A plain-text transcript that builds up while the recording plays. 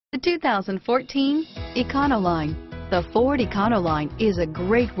The 2014 Econoline. The Ford Econoline is a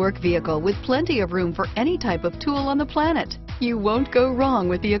great work vehicle with plenty of room for any type of tool on the planet. You won't go wrong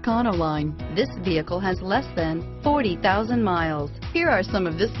with the Econoline. This vehicle has less than 40,000 miles. Here are some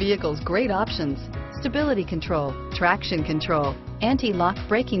of this vehicle's great options: stability control, traction control, anti-lock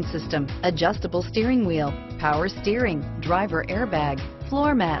braking system, adjustable steering wheel, power steering, driver airbag,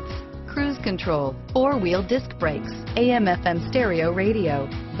 floor mats, cruise control, four-wheel disc brakes, AM/FM stereo radio,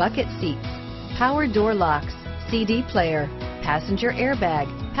 bucket seats, power door locks, CD player, passenger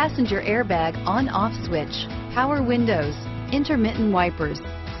airbag on-off switch, power windows, intermittent wipers,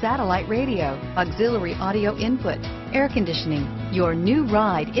 satellite radio, auxiliary audio input, air conditioning. Your new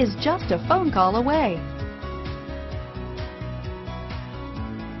ride is just a phone call away.